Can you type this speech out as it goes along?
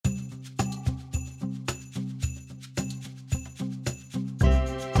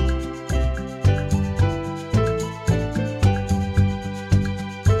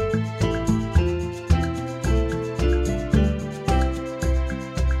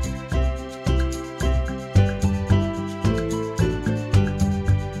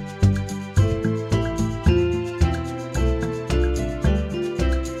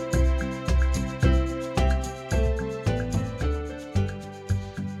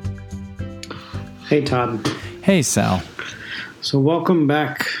Hey, Todd. Hey, Sal. So welcome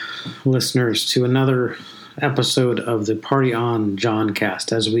back, listeners, to another episode of the Party On John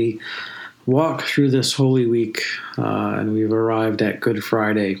cast as we walk through this Holy Week, and we've arrived at Good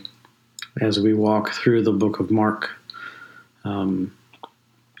Friday as we walk through the book of Mark.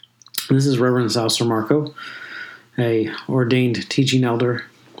 This is Reverend Sal Marco, a ordained teaching elder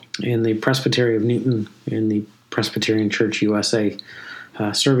in the Presbytery of Newton in the Presbyterian Church USA,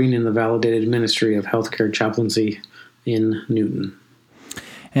 serving in the validated ministry of healthcare chaplaincy in Newton.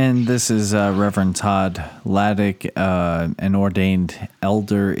 And this is Reverend Todd Laddick, an ordained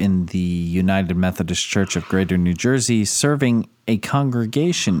elder in the United Methodist Church of Greater New Jersey, serving a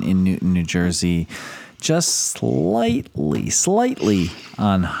congregation in Newton, New Jersey, just slightly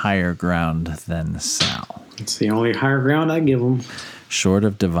on higher ground than Sal. It's the only higher ground I give them. Short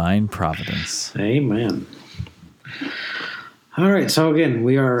of divine providence. Amen. All right, so again,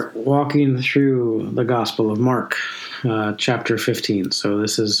 we are walking through the Gospel of Mark, chapter 15. So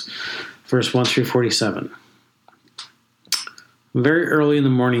this is verse 1 through 47. Very early in the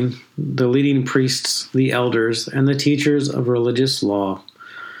morning, the leading priests, the elders, and the teachers of religious law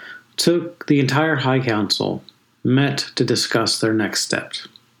took the entire high council, met to discuss their next step.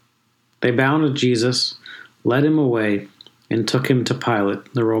 They bound Jesus, led him away, and took him to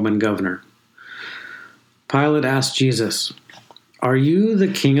Pilate, the Roman governor. Pilate asked Jesus, "Are you the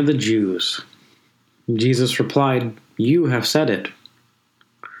king of the Jews?" Jesus replied, "You have said it."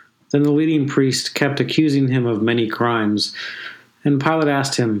 Then the leading priest kept accusing him of many crimes, and Pilate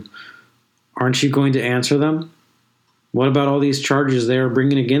asked him, "Aren't you going to answer them? What about all these charges they are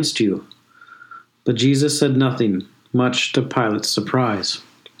bringing against you?" But Jesus said nothing, much to Pilate's surprise.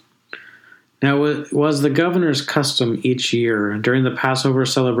 Now it was the governor's custom each year during the Passover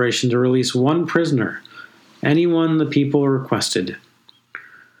celebration to release one prisoner, anyone the people requested.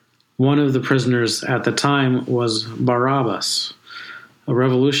 One of the prisoners at the time was Barabbas, a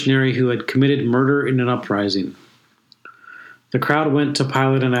revolutionary who had committed murder in an uprising. The crowd went to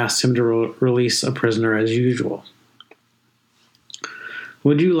Pilate and asked him to release a prisoner as usual.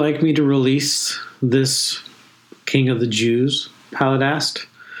 "Would you like me to release this king of the Jews?" Pilate asked,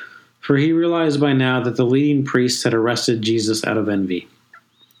 for he realized by now that the leading priests had arrested Jesus out of envy.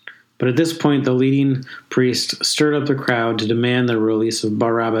 But at this point, the leading priest stirred up the crowd to demand the release of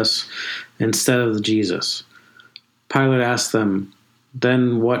Barabbas instead of Jesus. Pilate asked them,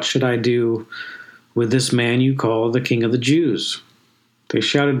 "Then what should I do with this man you call the King of the Jews?" They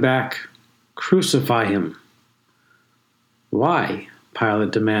shouted back, "Crucify him." "Why?"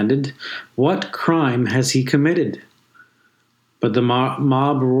 Pilate demanded. "What crime has he committed?" But the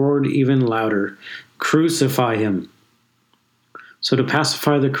mob roared even louder, "Crucify him." So to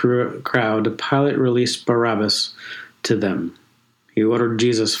pacify the crowd, Pilate released Barabbas to them. He ordered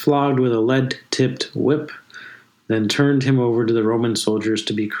Jesus flogged with a lead-tipped whip, then turned him over to the Roman soldiers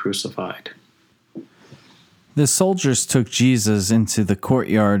to be crucified. The soldiers took Jesus into the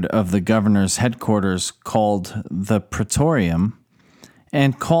courtyard of the governor's headquarters called the Praetorium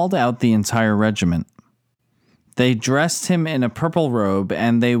and called out the entire regiment. They dressed him in a purple robe,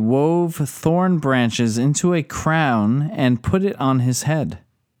 and they wove thorn branches into a crown and put it on his head.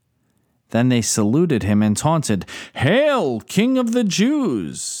 Then they saluted him and taunted, "Hail, King of the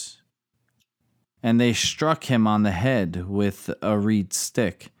Jews!" And they struck him on the head with a reed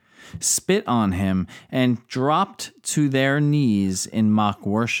stick, spit on him, and dropped to their knees in mock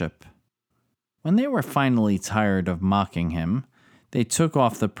worship. When they were finally tired of mocking him, they took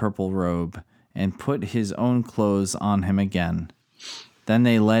off the purple robe and put his own clothes on him again. Then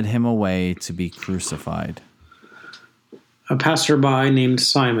they led him away to be crucified. A passerby named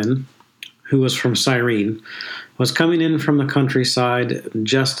Simon, who was from Cyrene, was coming in from the countryside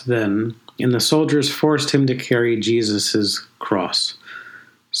just then, and the soldiers forced him to carry Jesus' cross.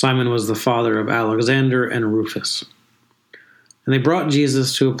 Simon was the father of Alexander and Rufus. And they brought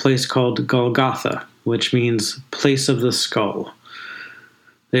Jesus to a place called Golgotha, which means place of the skull.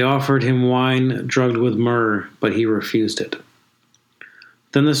 They offered him wine drugged with myrrh, but he refused it.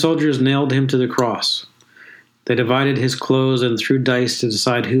 Then the soldiers nailed him to the cross. They divided his clothes and threw dice to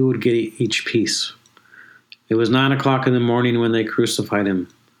decide who would get each piece. It was 9 o'clock in the morning when they crucified him.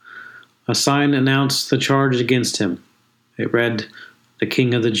 A sign announced the charge against him. It read, "The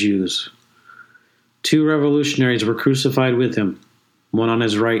King of the Jews." 2 revolutionaries were crucified with him, one on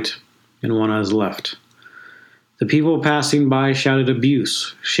his right and one on his left. The people passing by shouted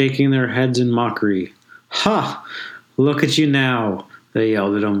abuse, shaking their heads in mockery. "Ha! Look at you now," they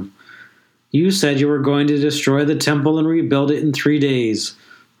yelled at him. "You said you were going to destroy the temple and rebuild it in 3 days.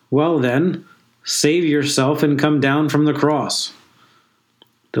 Well then, save yourself and come down from the cross."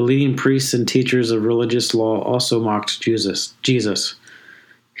 The leading priests and teachers of religious law also mocked Jesus.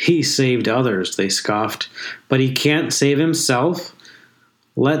 He saved others, they scoffed, but he can't save himself.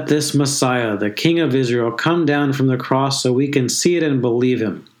 Let this Messiah, the King of Israel, come down from the cross so we can see it and believe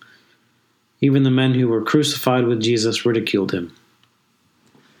him. Even the men who were crucified with Jesus ridiculed him.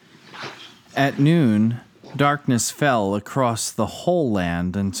 At noon, darkness fell across the whole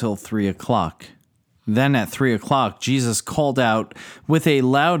land until 3 o'clock. Then at 3 o'clock, Jesus called out with a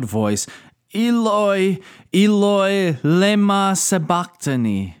loud voice, Eloi, Eloi, lema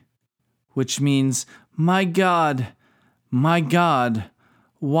sabachthani, which means, my God,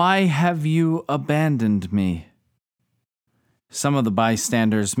 why have you abandoned me? Some of the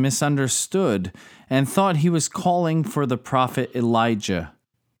bystanders misunderstood and thought he was calling for the prophet Elijah.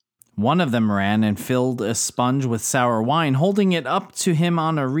 One of them ran and filled a sponge with sour wine, holding it up to him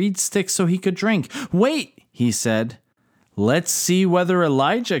on a reed stick so he could drink. Wait, he said, let's see whether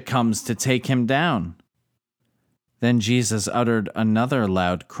Elijah comes to take him down. Then Jesus uttered another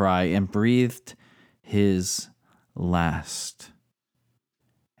loud cry and breathed his last.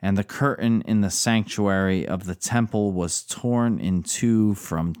 And the curtain in the sanctuary of the temple was torn in two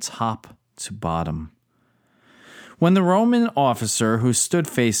from top to bottom. When the Roman officer who stood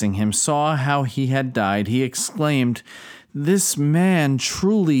facing him saw how he had died, he exclaimed, This man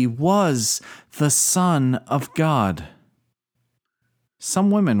truly was the Son of God.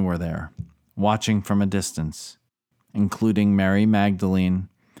 Some women were there, watching from a distance, including Mary Magdalene,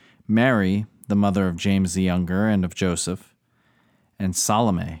 Mary, the mother of James the Younger and of Joseph, and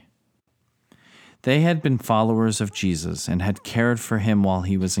Salome. They had been followers of Jesus and had cared for him while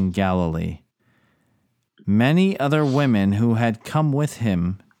he was in Galilee. Many other women who had come with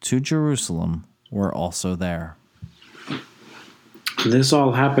him to Jerusalem were also there. This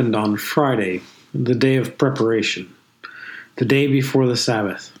all happened on Friday, the day of preparation, the day before the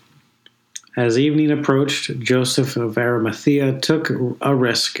Sabbath. As evening approached, Joseph of Arimathea took a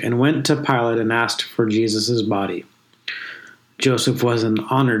risk and went to Pilate and asked for Jesus' body. Joseph was an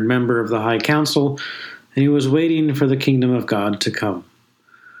honored member of the High Council, and he was waiting for the kingdom of God to come.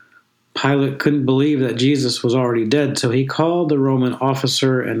 Pilate couldn't believe that Jesus was already dead, so he called the Roman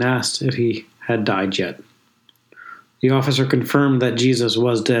officer and asked if he had died yet. The officer confirmed that Jesus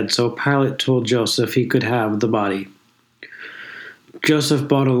was dead, so Pilate told Joseph he could have the body. Joseph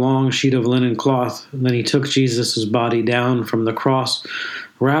bought a long sheet of linen cloth, and then he took Jesus' body down from the cross,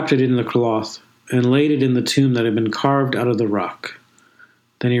 wrapped it in the cloth, and laid it in the tomb that had been carved out of the rock.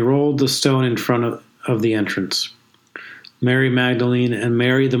 Then he rolled the stone in front of the entrance. Mary Magdalene and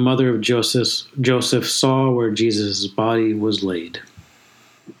Mary, the mother of Joseph saw where Jesus' body was laid.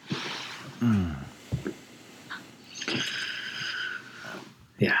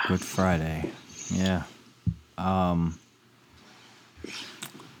 Yeah. Good Friday. Yeah. I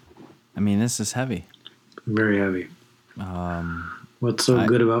mean, this is heavy. Very heavy. What's so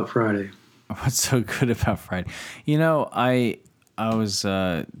good about Friday? What's so good about Friday? You know, I was...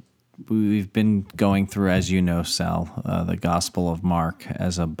 We've been going through, as you know, Sal, the Gospel of Mark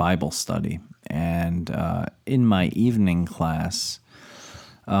as a Bible study. And in my evening class,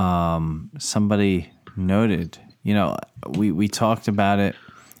 somebody noted, you know, we talked about it,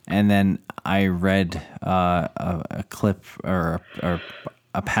 and then I read a clip or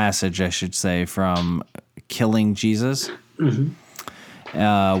a passage, I should say, from Killing Jesus. Mm-hmm.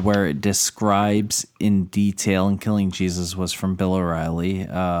 Where it describes in detail, and Killing Jesus was from Bill O'Reilly.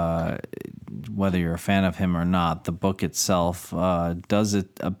 Whether you're a fan of him or not, the book itself does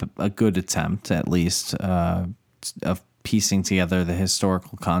a good attempt, at least, of piecing together the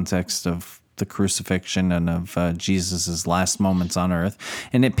historical context of the crucifixion and of Jesus' last moments on earth.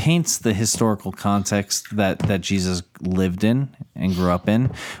 And it paints the historical context that Jesus lived in and grew up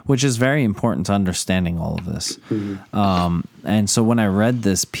in, which is very important to understanding all of this. Mm-hmm. And so when I read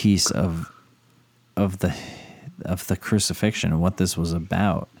this piece of the crucifixion and what this was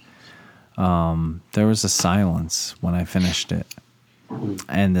about, there was a silence when I finished it.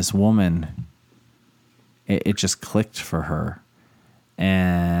 And this woman, it just clicked for her.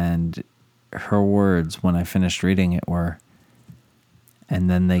 And her words when I finished reading it were, and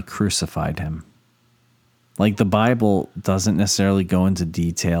then they crucified him. Like, the Bible doesn't necessarily go into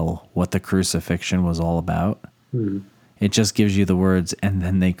detail what the crucifixion was all about. Mm. It just gives you the words, and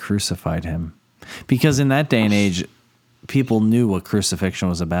then they crucified him. Because in that day and age, people knew what crucifixion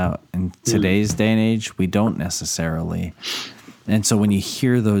was about. In today's day and age, we don't necessarily. And so when you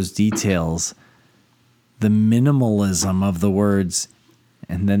hear those details, the minimalism of the words,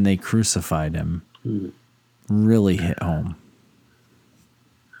 and then they crucified him, really hit home.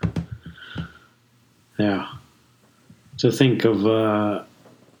 Yeah. To think of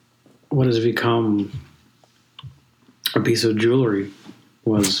what has become a piece of jewelry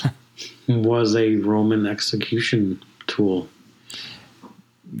was a Roman execution tool.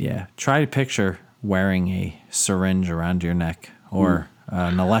 Yeah. Try to picture wearing a syringe around your neck, or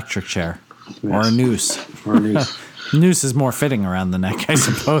an electric chair, or a noose. Or a noose. Noose is more fitting around the neck, I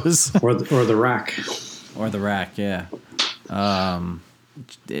suppose. or the rack. Or the rack, yeah.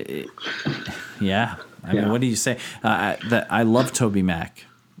 Yeah. I mean, what do you say? I love Toby Mac.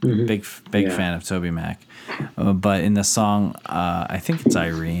 Big fan of Toby Mac. But in the song, I think it's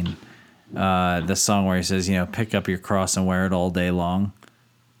Irene, the song where he says, pick up your cross and wear it all day long.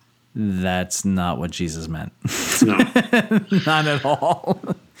 That's not what Jesus meant. No. Not at all.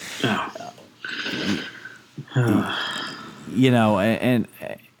 No.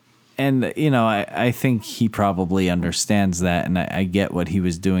 I think he probably understands that, and I get what he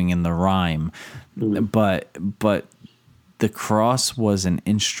was doing in the rhyme. But the cross was an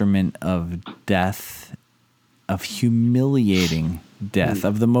instrument of death, of humiliating death,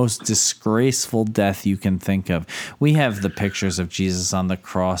 of the most disgraceful death you can think of. We have the pictures of Jesus on the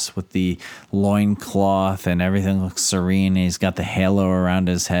cross with the loincloth and everything looks serene. He's got the halo around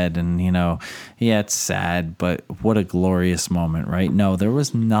his head, and it's sad, but what a glorious moment, right? No, there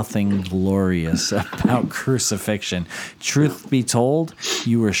was nothing glorious about crucifixion. Truth be told,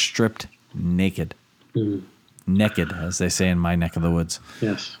 you were stripped naked. Naked, as they say in my neck of the woods.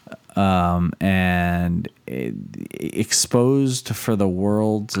 Yes. And exposed for the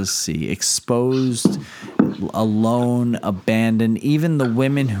world to see, exposed, alone, abandoned. Even the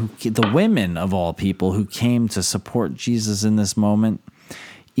women of all people who came to support Jesus in this moment,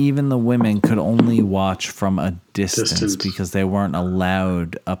 even the women could only watch from a distance because they weren't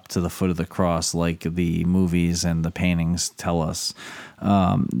allowed up to the foot of the cross like the movies and the paintings tell us.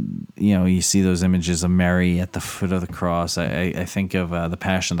 You see those images of Mary at the foot of the cross. I think of the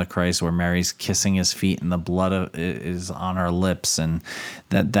Passion of the Christ, where Mary's kissing his feet and the blood is on her lips, and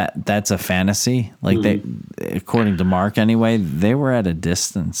that's a fantasy. Like they, according to Mark anyway, they were at a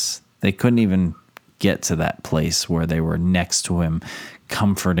distance. They couldn't even get to that place where they were next to him,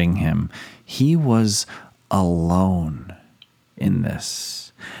 comforting him. He was alone in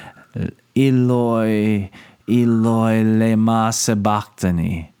this. Eloi, Eloi, lema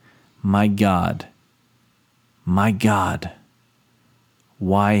sabachthani. My God,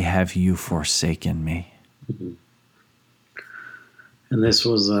 why have you forsaken me? And this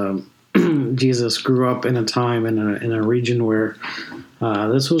was Jesus grew up in a time in a region where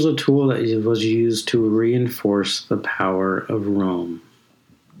this was a tool that was used to reinforce the power of Rome.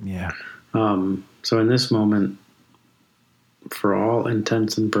 Yeah. So in this moment, for all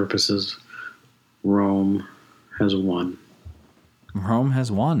intents and purposes, Rome has won. Rome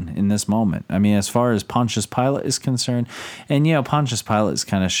has won in this moment. I mean, as far as Pontius Pilate is concerned, and Pontius Pilate is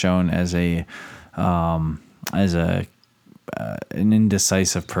kind of shown as an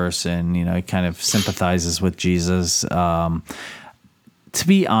indecisive person. He kind of sympathizes with Jesus. To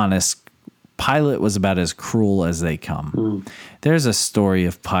be honest, Pilate was about as cruel as they come. There's a story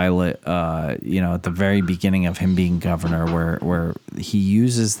of Pilate, at the very beginning of him being governor, where he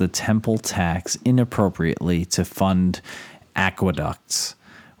uses the temple tax inappropriately to fund aqueducts,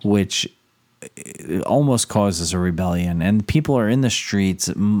 which almost causes a rebellion, and people are in the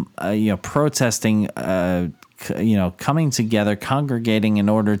streets, protesting, coming together, congregating in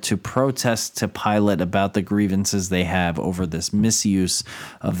order to protest to Pilate about the grievances they have over this misuse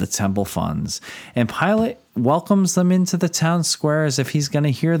of the temple funds. And Pilate welcomes them into the town square as if he's going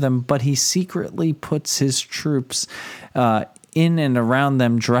to hear them, but he secretly puts his troops in and around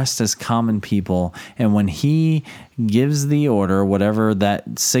them dressed as common people. And when he gives the order, whatever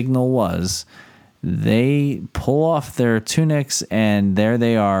that signal was, they pull off their tunics, and there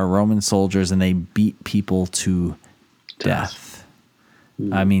they are, Roman soldiers, and they beat people to death.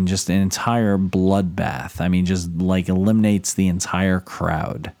 I mean, just an entire bloodbath. I mean, just like eliminates the entire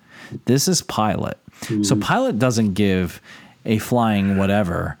crowd. This is Pilate. So Pilate doesn't give a flying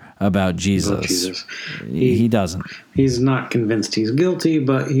whatever about Jesus. He doesn't. He's not convinced he's guilty,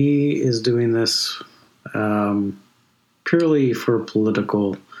 but he is doing this purely for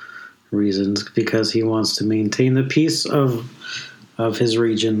political reasons, because he wants to maintain the peace of his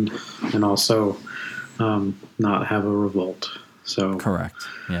region and also not have a revolt. So correct.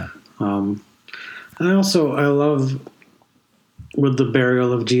 Yeah. And I love with the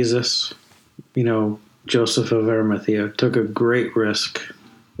burial of Jesus, Joseph of Arimathea took a great risk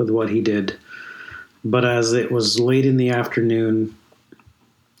with what he did. But as it was late in the afternoon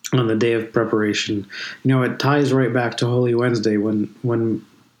on the day of preparation, it ties right back to Holy Wednesday when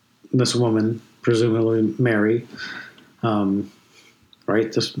this woman, presumably Mary,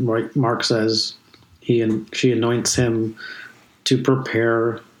 right? This Mark says she anoints him to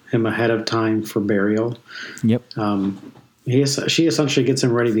prepare him ahead of time for burial. Yep. She essentially gets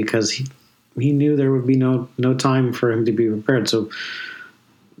him ready because he knew there would be no time for him to be prepared. So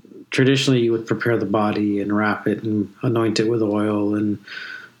traditionally, you would prepare the body and wrap it and anoint it with oil and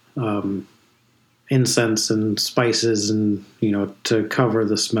incense and spices, and to cover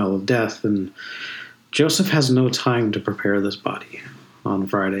the smell of death. And Joseph has no time to prepare this body on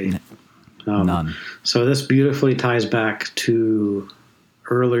Friday. None. So this beautifully ties back to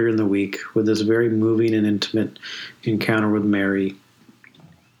earlier in the week with this very moving and intimate encounter with Mary.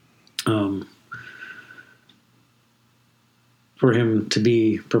 For him to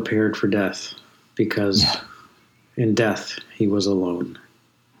be prepared for death, because in death he was alone.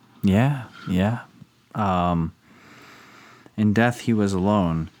 Yeah. In death he was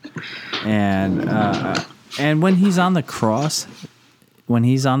alone, and when he's on the cross,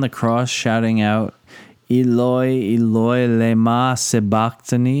 shouting out, "Eloi, Eloi, lema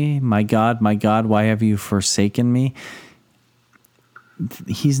sabachthani," my God, why have you forsaken me?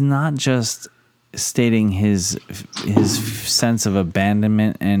 He's not just stating his sense of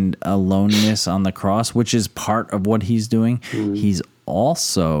abandonment and aloneness on the cross, which is part of what he's doing. He's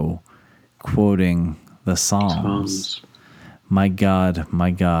also quoting the Psalms. My God,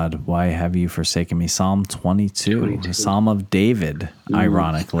 why have you forsaken me? Psalm 22. The Psalm of David,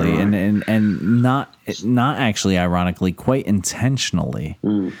 ironically, and not actually ironically, quite intentionally.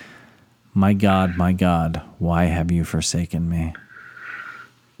 My God, why have you forsaken me?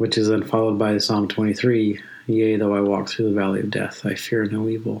 Which is then followed by Psalm 23. Yea, though I walk through the valley of death, I fear no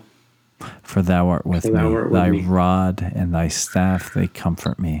evil. For thou art with me. Thy rod and thy staff, they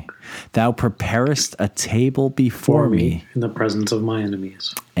comfort me. Thou preparest a table before me in the presence of my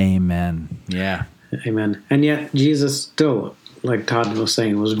enemies. Amen. Yeah. Amen. And yet Jesus still, like Todd was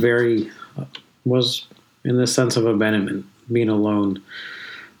saying, was in the sense of abandonment, being alone.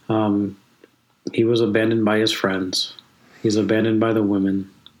 He was abandoned by his friends. He's abandoned by the women.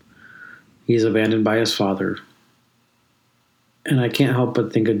 He's abandoned by his father. And I can't help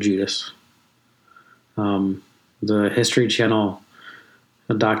but think of Judas. The History Channel,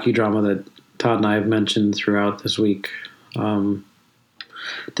 a docudrama that Todd and I have mentioned throughout this week,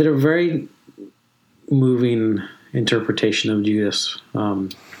 did a very moving interpretation of Judas.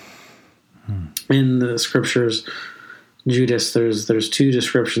 In the scriptures, Judas, there's two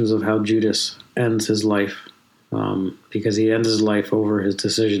descriptions of how Judas ends his life, because he ends his life over his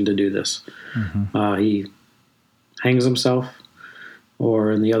decision to do this. He hangs himself,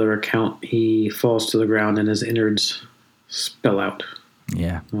 or in the other account, he falls to the ground and his innards spill out.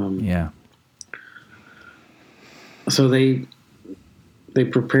 Yeah. So they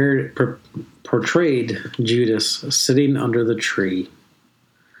portrayed Judas sitting under the tree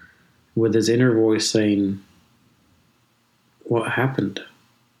with his inner voice saying, "What happened?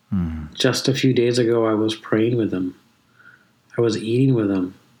 Just a few days ago, I was praying with him. I was eating with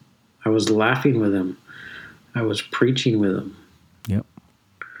him. I was laughing with him. I was preaching with him. Yep.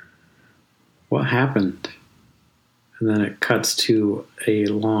 What happened?" And then it cuts to a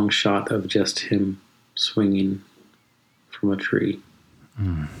long shot of just him swinging from a tree.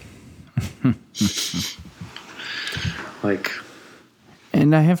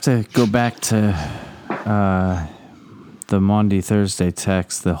 And I have to go back to the Maundy Thursday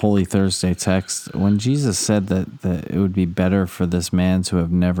text, the Holy Thursday text, when Jesus said that it would be better for this man to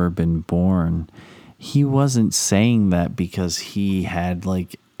have never been born. He wasn't saying that because he had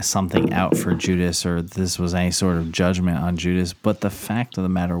something out for Judas, or this was any sort of judgment on Judas. But the fact of the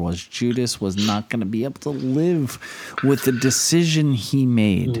matter was, Judas was not going to be able to live with the decision he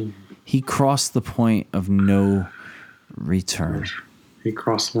made. He crossed the point of no return. He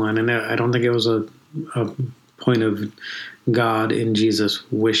crossed the line, and I don't think it was a point of God in Jesus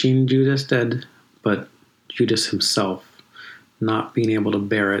wishing Judas dead, but Judas himself not being able to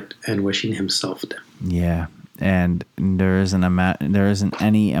bear it and wishing himself dead. Yeah. And there isn't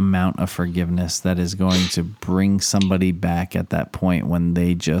any amount of forgiveness that is going to bring somebody back at that point when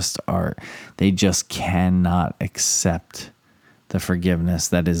they just cannot accept the forgiveness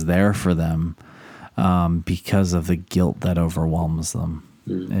that is there for them, because of the guilt that overwhelms them.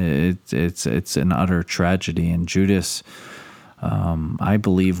 It's an utter tragedy. And Judas, I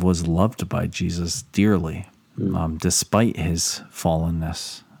believe, was loved by Jesus dearly, despite his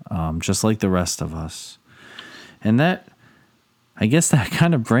fallenness, just like the rest of us. And I guess that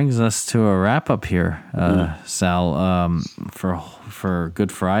kind of brings us to a wrap up here, Sal, for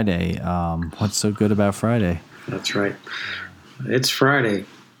Good Friday. What's so good about Friday? That's right. It's Friday,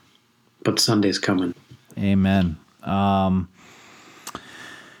 but Sunday's coming. Amen.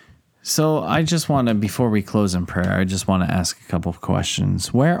 So I just want to, before we close in prayer, I just want to ask a couple of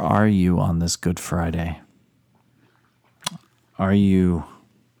questions. Where are you on this Good Friday? Are you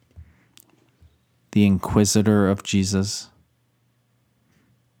the inquisitor of Jesus?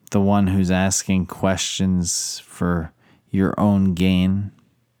 The one who's asking questions for your own gain?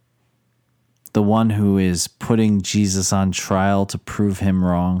 The one who is putting Jesus on trial to prove him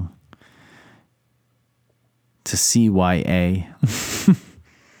wrong? To CYA?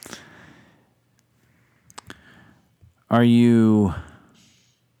 Are you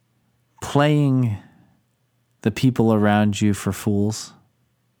playing the people around you for fools?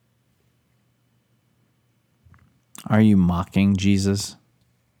 Are you mocking Jesus?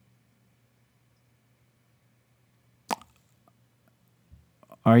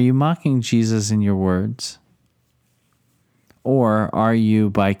 Are you mocking Jesus in your words? Or are you,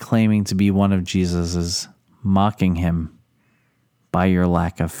 by claiming to be one of Jesus's, mocking him by your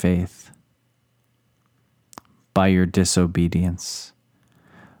lack of faith? By your disobedience,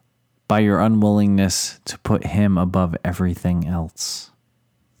 by your unwillingness to put him above everything else?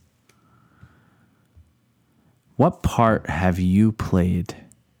 What part have you played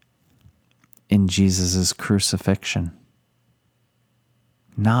in Jesus' crucifixion?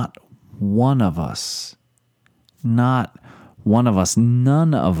 Not one of us, none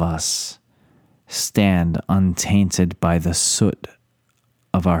of us stand untainted by the soot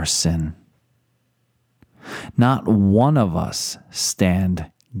of our sin. Not one of us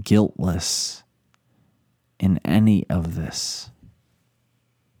stand guiltless in any of this.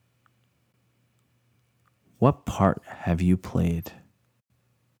 What part have you played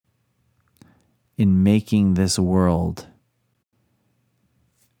in making this world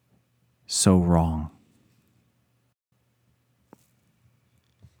so wrong?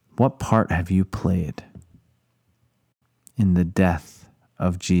 What part have you played in the death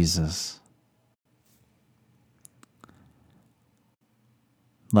of Jesus?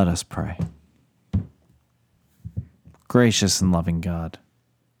 Let us pray. Gracious and loving God,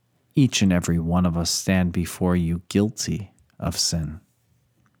 each and every one of us stand before you guilty of sin.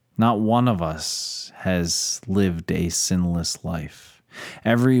 Not one of us has lived a sinless life.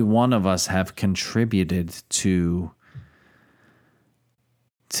 Every one of us have contributed to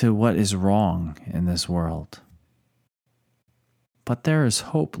what is wrong in this world. But there is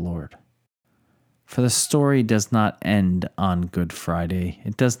hope, Lord. For the story does not end on Good Friday.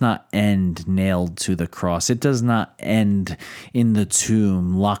 It does not end nailed to the cross. It does not end in the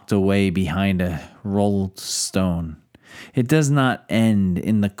tomb, locked away behind a rolled stone. It does not end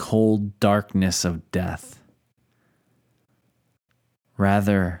in the cold darkness of death.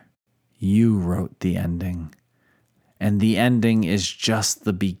 Rather, you wrote the ending, and the ending is just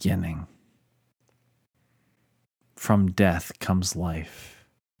the beginning. From death comes life.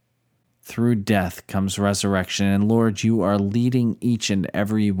 Through death comes resurrection. And Lord, you are leading each and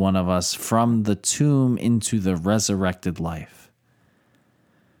every one of us from the tomb into the resurrected life.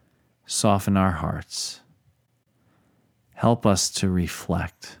 Soften our hearts. Help us to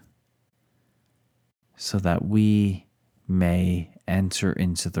reflect so that we may enter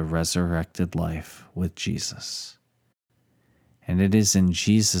into the resurrected life with Jesus. And it is in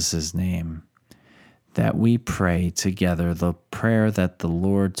Jesus' name that we pray together the prayer that the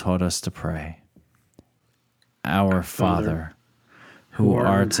Lord taught us to pray. Our Father, who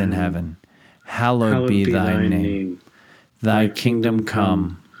art in heaven, hallowed be thy name. Thy kingdom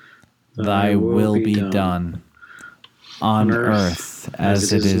come, thy will be done, on earth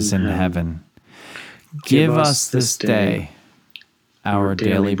as it is in heaven. Give us this day our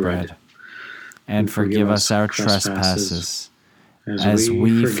daily bread, and forgive us our trespasses, as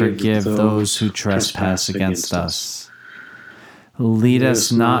we forgive those who trespass against us. Lead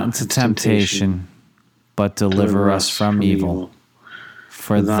us not into temptation, but deliver us from evil.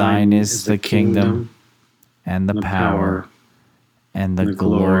 For thine is the kingdom, and the power, and the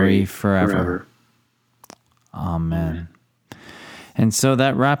glory forever. Amen. And so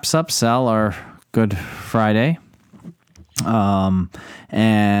that wraps up, Sal, our Good Friday.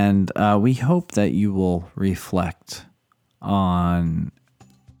 And we hope that you will reflect on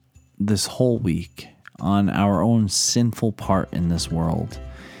this whole week, on our own sinful part in this world,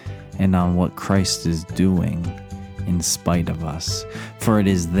 and on what Christ is doing in spite of us. For it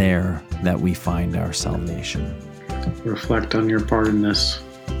is there that we find our salvation. Reflect on your part in this,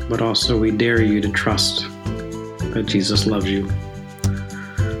 but also we dare you to trust that Jesus loves you.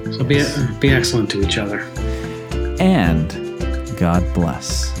 So be excellent to each other. And God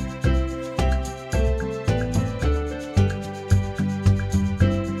bless.